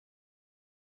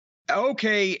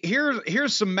Okay,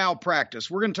 here's some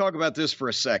malpractice. We're going to talk about this for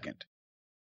a second.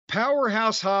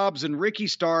 Powerhouse Hobbs and Ricky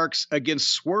Starks against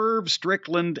Swerve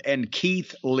Strickland and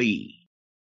Keith Lee.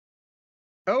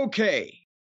 Okay.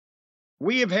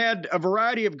 We have had a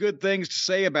variety of good things to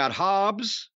say about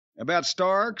Hobbs, about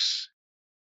Starks,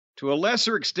 to a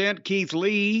lesser extent, Keith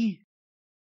Lee.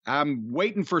 I'm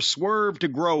waiting for Swerve to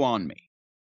grow on me.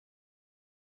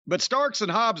 But Starks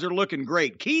and Hobbs are looking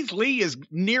great. Keith Lee is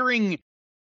nearing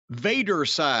Vader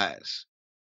size.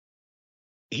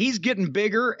 He's getting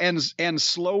bigger and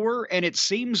slower, and it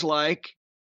seems like,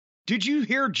 did you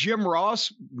hear Jim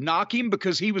Ross knock him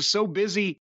because he was so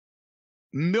busy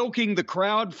milking the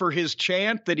crowd for his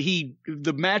chant that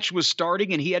the match was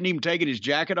starting and he hadn't even taken his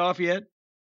jacket off yet?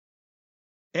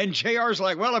 And JR's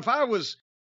like, well, if I was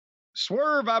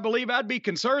Swerve, I believe I'd be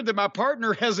concerned that my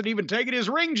partner hasn't even taken his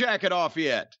ring jacket off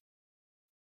yet.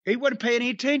 He wasn't paying any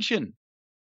attention.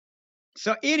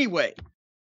 So anyway,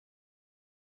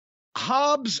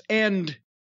 Hobbs and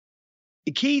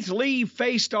Keith Lee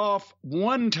faced off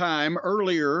one time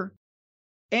earlier,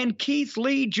 and Keith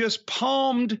Lee just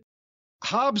palmed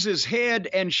Hobbs's head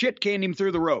and shit-canned him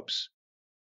through the ropes.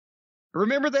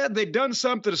 Remember that? They'd done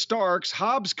something to Starks.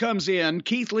 Hobbs comes in.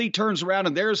 Keith Lee turns around,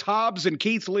 and there's Hobbs and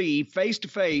Keith Lee face to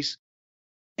face.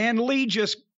 And Lee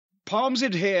just palms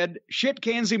his head,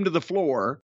 shit-cans him to the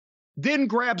floor, then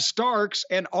grabs Starks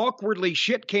and awkwardly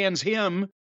shit-cans him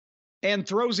and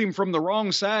throws him from the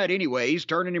wrong side anyways,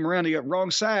 turning him around the wrong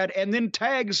side, and then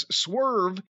tags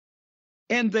Swerve.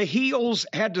 And the heels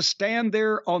had to stand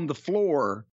there on the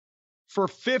floor for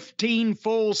 15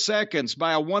 full seconds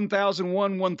by a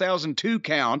 1001, 1002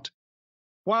 count,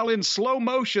 while in slow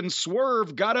motion,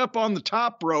 Swerve got up on the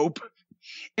top rope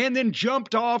and then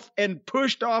jumped off and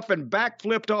pushed off and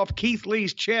backflipped off Keith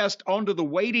Lee's chest onto the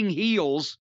waiting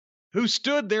heels who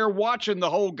stood there watching the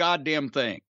whole goddamn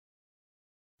thing.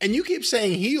 And you keep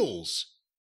saying heels.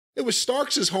 It was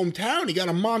Starks' hometown. He got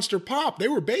a monster pop. They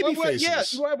were baby faces.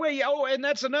 Yes. Oh, and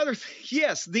that's another thing.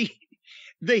 Yes, the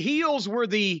heels were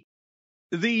the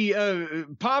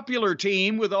popular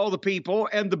team with all the people,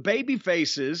 and the baby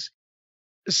faces.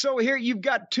 So here you've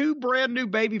got two brand new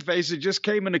baby faces just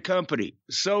came into company.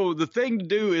 So the thing to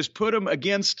do is put them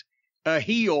against a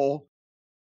heel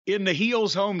in the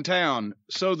heel's hometown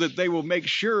so that they will make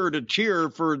sure to cheer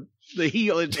for the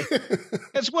heel.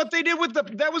 That's what they did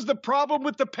that was the problem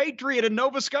with the Patriot in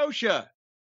Nova Scotia.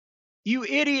 You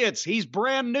idiots. He's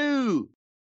brand new.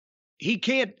 He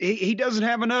doesn't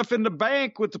have enough in the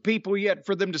bank with the people yet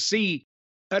for them to see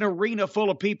an arena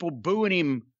full of people booing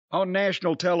him on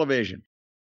national television.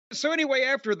 So anyway,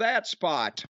 after that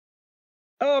spot,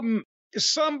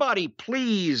 somebody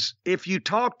please, if you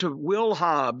talk to Will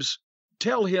Hobbs,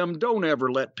 tell him don't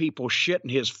ever let people shit in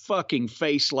his fucking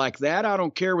face like that. I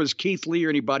don't care if it's Keith Lee or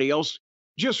anybody else.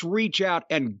 Just reach out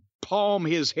and palm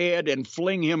his head and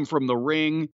fling him from the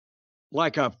ring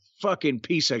like a fucking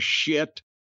piece of shit.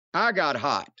 I got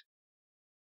hot.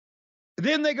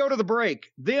 Then they go to the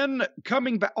break. Then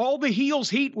coming back, all the heels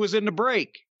heat was in the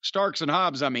break. Starks and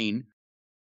Hobbs, I mean.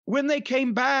 When they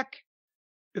came back,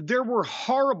 there were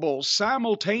horrible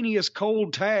simultaneous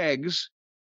cold tags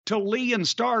to Lee and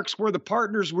Starks where the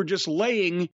partners were just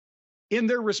laying in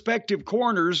their respective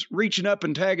corners, reaching up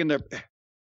and tagging them.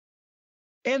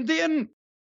 And then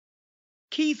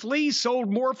Keith Lee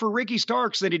sold more for Ricky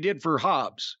Starks than he did for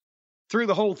Hobbs through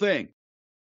the whole thing.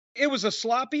 It was a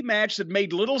sloppy match that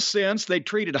made little sense. They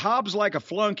treated Hobbs like a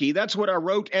flunky. That's what I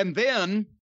wrote. And then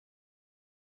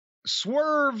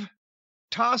Swerve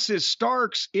tosses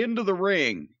Starks into the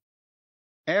ring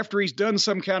after he's done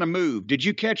some kind of move. Did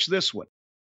you catch this one?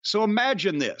 So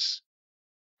imagine this.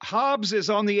 Hobbs is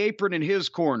on the apron in his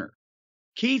corner.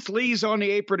 Keith Lee's on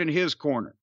the apron in his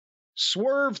corner.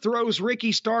 Swerve throws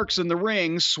Ricky Starks in the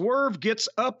ring. Swerve gets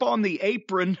up on the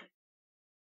apron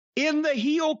in the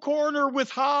heel corner with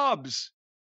Hobbs,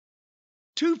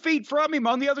 2 feet from him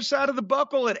on the other side of the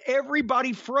buckle, and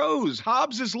everybody froze.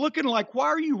 Hobbs is looking like, why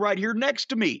are you right here next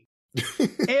to me?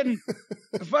 And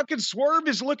fucking Swerve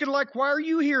is looking like, why are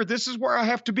you here? This is where I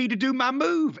have to be to do my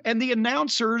move. And the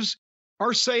announcers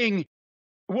are saying,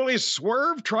 well, is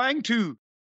Swerve trying to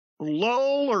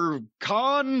lull or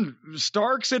con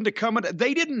Starks into coming?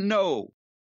 They didn't know.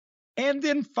 And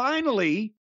then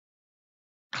finally,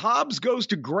 Hobbs goes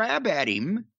to grab at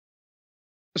him.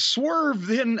 Swerve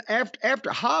then,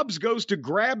 after Hobbs goes to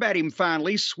grab at him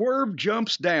finally, Swerve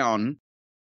jumps down,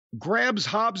 grabs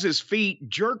Hobbs's feet,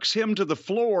 jerks him to the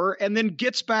floor, and then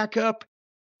gets back up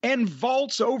and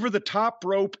vaults over the top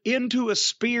rope into a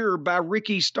spear by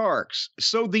Ricky Starks.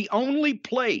 So the only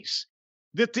place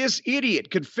that this idiot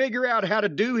could figure out how to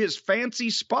do his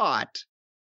fancy spot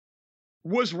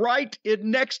was right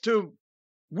next to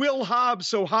Will Hobbs,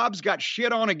 so Hobbs got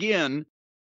shit on again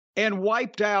and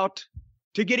wiped out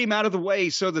to get him out of the way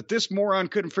so that this moron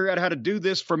couldn't figure out how to do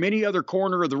this from any other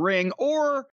corner of the ring,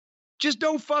 or just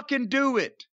don't fucking do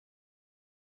it.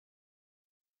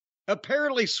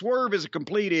 Apparently, Swerve is a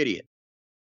complete idiot.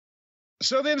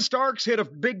 So then Starks hit a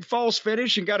big false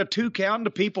finish and got a 2 count, and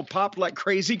the people popped like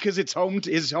crazy because it's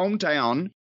his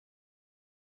hometown.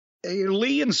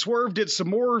 Lee and Swerve did some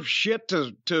more shit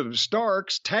to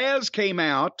Starks. Taz came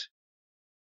out,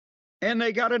 and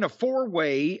they got in a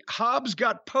 4-way. Hobbs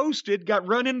got posted, got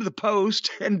run into the post,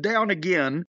 and down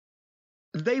again.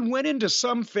 They went into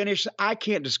some finish. I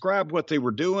can't describe what they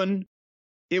were doing.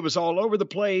 It was all over the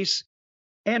place.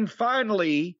 And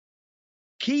finally,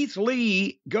 Keith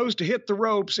Lee goes to hit the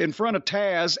ropes in front of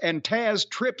Taz, and Taz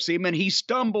trips him, and he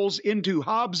stumbles into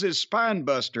Hobbs's spine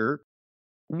buster.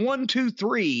 1, 2,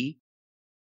 3.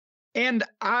 And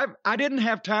I didn't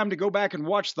have time to go back and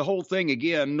watch the whole thing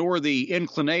again, nor the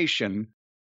inclination.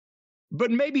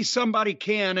 But maybe somebody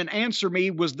can and answer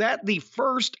me, was that the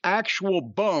first actual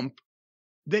bump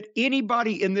that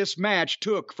anybody in this match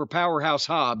took for Powerhouse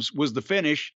Hobbs? Was the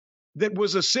finish that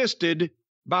was assisted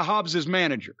by Hobbs's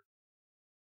manager?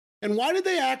 And why did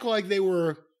they act like they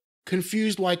were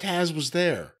confused why Taz was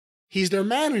there? He's their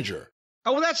manager.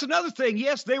 Oh, well, that's another thing.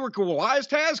 Yes, they were cool. Why has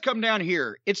Taz come down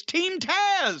here? It's Team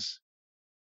Taz.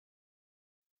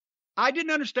 I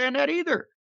didn't understand that either.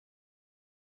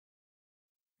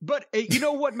 But you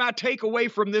know what my takeaway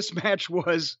from this match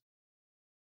was?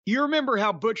 You remember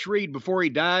how Butch Reed, before he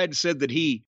died, said that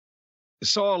he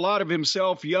saw a lot of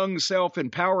himself, young self, in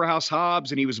Powerhouse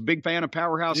Hobbs, and he was a big fan of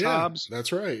Powerhouse Hobbs?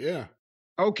 That's right, yeah.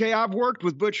 Okay, I've worked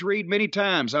with Butch Reed many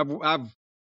times. I've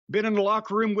been in the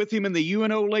locker room with him in the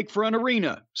UNO Lakefront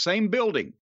Arena, same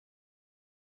building.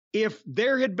 If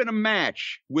there had been a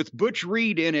match with Butch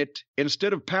Reed in it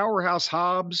instead of Powerhouse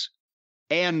Hobbs,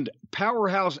 and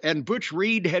Butch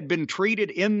Reed had been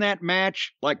treated in that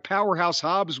match like Powerhouse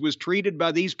Hobbs was treated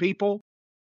by these people,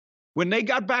 when they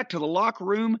got back to the locker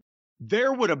room,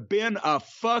 there would have been a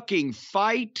fucking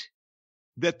fight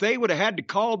that they would have had to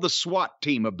call the SWAT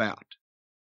team about.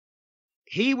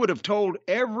 He would have told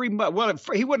everybody, well,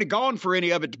 he wouldn't have gone for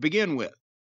any of it to begin with.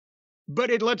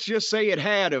 But let's just say it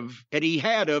had of, and he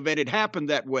had of, and it happened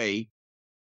that way.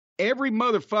 Every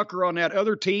motherfucker on that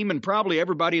other team, and probably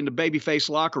everybody in the babyface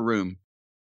locker room,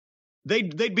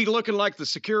 they'd be looking like the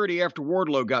security after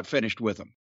Wardlow got finished with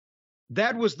them.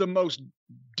 That was the most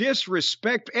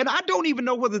disrespect. And I don't even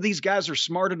know whether these guys are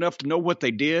smart enough to know what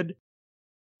they did.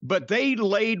 But they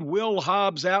laid Will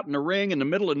Hobbs out in the ring in the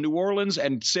middle of New Orleans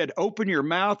and said, open your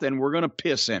mouth and we're going to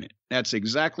piss in it. That's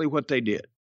exactly what they did.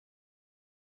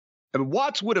 And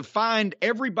Watts would have fined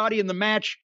everybody in the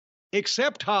match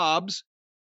except Hobbs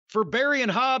for burying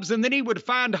Hobbs, and then he would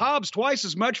find Hobbs twice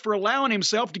as much for allowing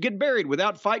himself to get buried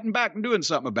without fighting back and doing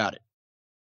something about it.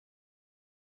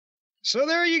 So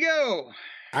there you go.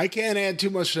 I can't add too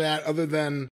much to that other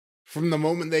than from the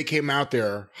moment they came out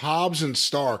there, Hobbs and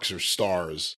Starks are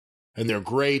stars. And they're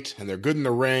great, and they're good in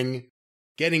the ring,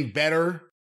 getting better,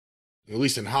 at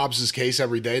least in Hobbs' case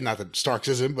every day. Not that Starks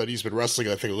isn't, but he's been wrestling,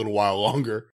 I think, a little while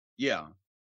longer. Yeah.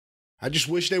 I just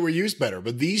wish they were used better.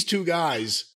 But these two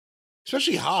guys,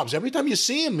 especially Hobbs, every time you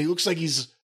see him, he looks like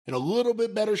he's in a little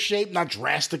bit better shape, not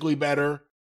drastically better.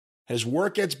 His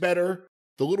work gets better.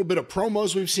 The little bit of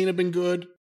promos we've seen have been good.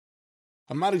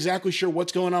 I'm not exactly sure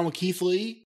what's going on with Keith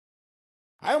Lee.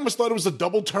 I almost thought it was a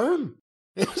double turn.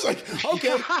 It was like,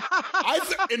 okay,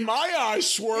 in my eyes,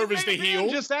 Swerve is the heel.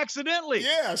 Just accidentally.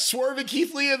 Yeah, Swerve and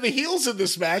Keith Lee are the heels in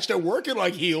this match. They're working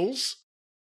like heels.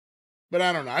 But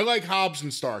I don't know. I like Hobbs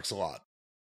and Starks a lot.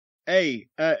 Hey,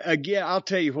 again, I'll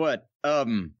tell you what.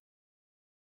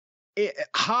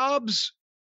 Hobbs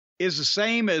is the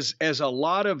same as a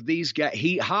lot of these guys.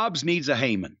 Hobbs needs a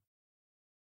Heyman.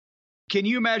 Can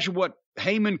you imagine what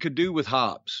Heyman could do with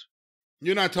Hobbs?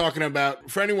 You're not talking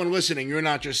about, for anyone listening, you're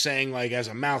not just saying like as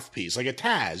a mouthpiece, like a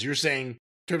Taz. You're saying in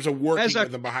terms of working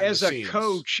with them behind the scenes. As a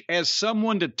coach, as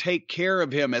someone to take care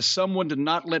of him, as someone to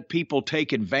not let people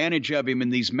take advantage of him in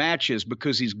these matches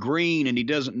because he's green and he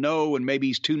doesn't know and maybe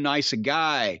he's too nice a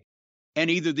guy.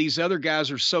 And either these other guys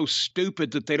are so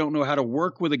stupid that they don't know how to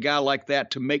work with a guy like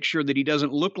that to make sure that he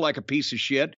doesn't look like a piece of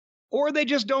shit, or they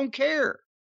just don't care.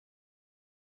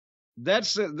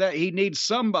 That he needs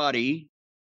somebody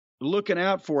looking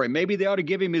out for him. Maybe they ought to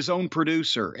give him his own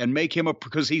producer and make him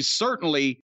because he's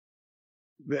certainly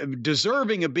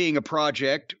deserving of being a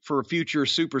project for future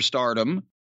superstardom.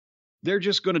 They're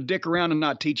just going to dick around and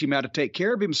not teach him how to take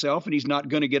care of himself, and he's not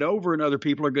going to get over, and other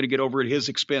people are going to get over at his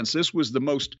expense. This was the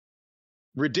most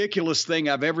ridiculous thing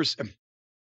I've ever seen.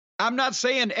 I'm not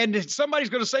saying, and somebody's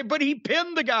going to say, but he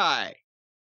pinned the guy.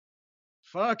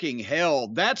 Fucking hell.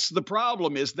 That's the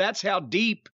problem, is that's how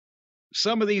deep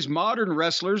some of these modern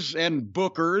wrestlers and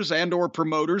bookers and or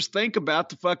promoters think about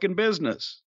the fucking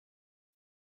business.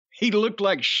 He looked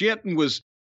like shit and was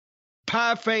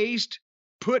pie-faced,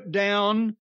 put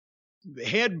down,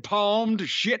 head palmed,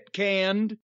 shit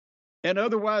canned, and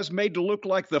otherwise made to look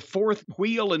like the fourth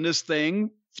wheel in this thing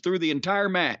through the entire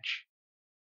match.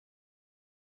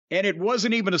 And it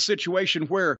wasn't even a situation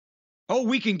where, oh,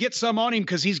 we can get some on him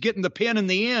because he's getting the pin in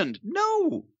the end.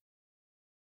 No,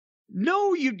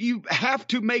 you have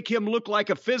to make him look like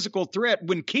a physical threat.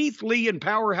 When Keith Lee and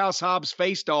Powerhouse Hobbs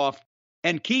faced off,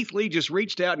 and Keith Lee just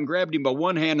reached out and grabbed him by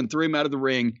one hand and threw him out of the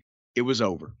ring, it was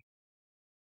over.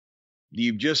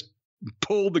 You've just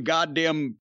pulled the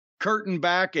goddamn curtain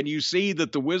back, and you see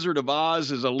that the Wizard of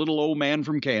Oz is a little old man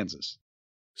from Kansas.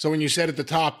 So when you said at the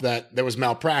top that there was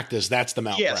malpractice, that's the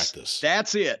malpractice. Yes,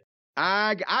 that's it.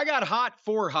 I got hot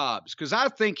for Hobbs because I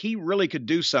think he really could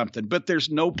do something, but there's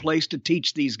no place to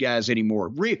teach these guys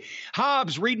anymore.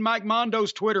 Hobbs, read Mike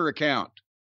Mondo's Twitter account.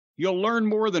 You'll learn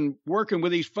more than working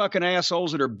with these fucking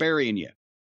assholes that are burying you.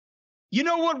 You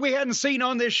know what we hadn't seen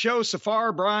on this show so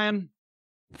far, Brian?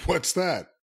 What's that?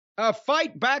 A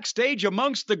fight backstage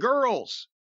amongst the girls.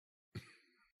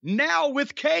 Now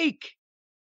with cake.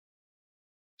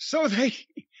 So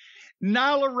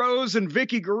Nyla Rose and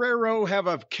Vicky Guerrero have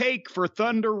a cake for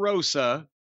Thunder Rosa.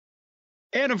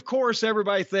 And of course,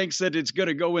 everybody thinks that it's going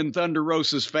to go in Thunder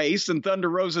Rosa's face. And Thunder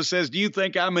Rosa says, do you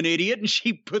think I'm an idiot? And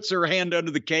she puts her hand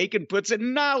under the cake and puts it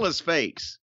in Nyla's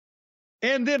face.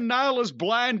 And then Nyla's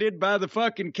blinded by the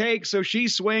fucking cake. So she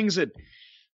swings at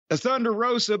Thunder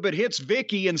Rosa, but hits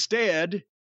Vicky instead.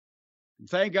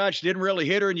 Thank God she didn't really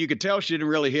hit her. And you could tell she didn't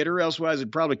really hit her. Elsewise,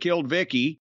 it probably killed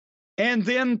Vicky. And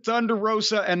then Thunder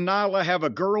Rosa and Nyla have a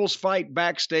girls' fight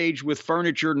backstage with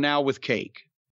furniture, now with cake.